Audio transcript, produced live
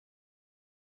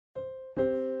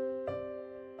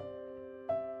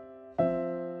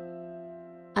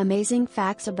Amazing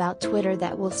facts about Twitter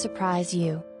that will surprise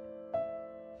you.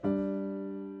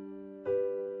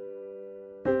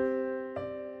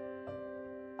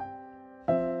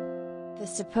 The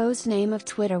supposed name of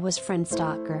Twitter was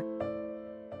Friendstalker.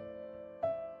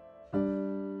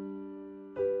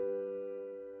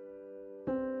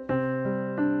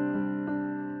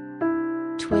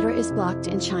 Twitter is blocked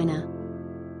in China.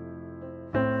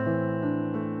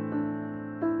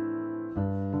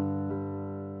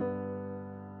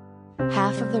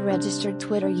 Half of the registered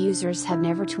Twitter users have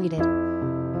never tweeted.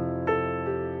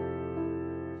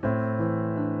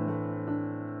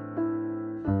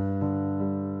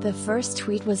 The first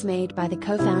tweet was made by the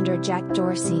co-founder Jack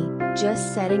Dorsey,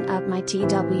 "Just setting up my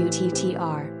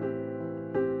TWTTR."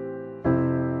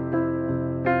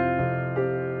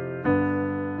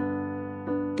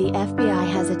 The FBI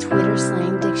has a Twitter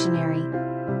slang dictionary.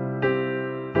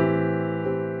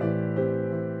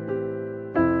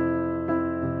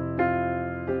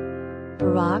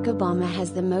 Barack Obama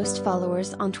has the most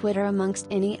followers on Twitter amongst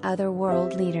any other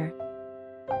world leader.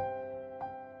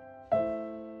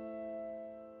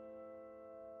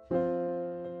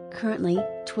 Currently,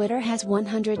 Twitter has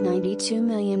 192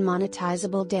 million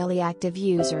monetizable daily active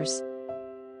users.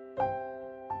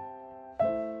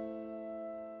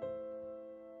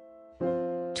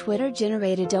 Twitter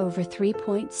generated over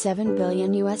 $3.7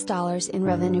 billion in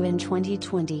revenue in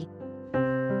 2020.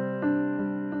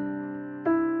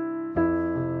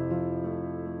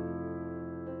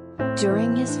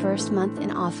 During his first month in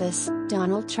office,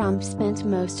 Donald Trump spent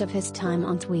most of his time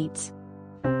on tweets.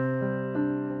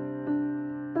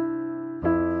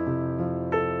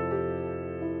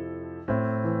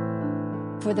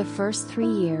 For the first 3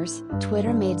 years,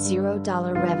 Twitter made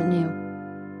 $0 revenue.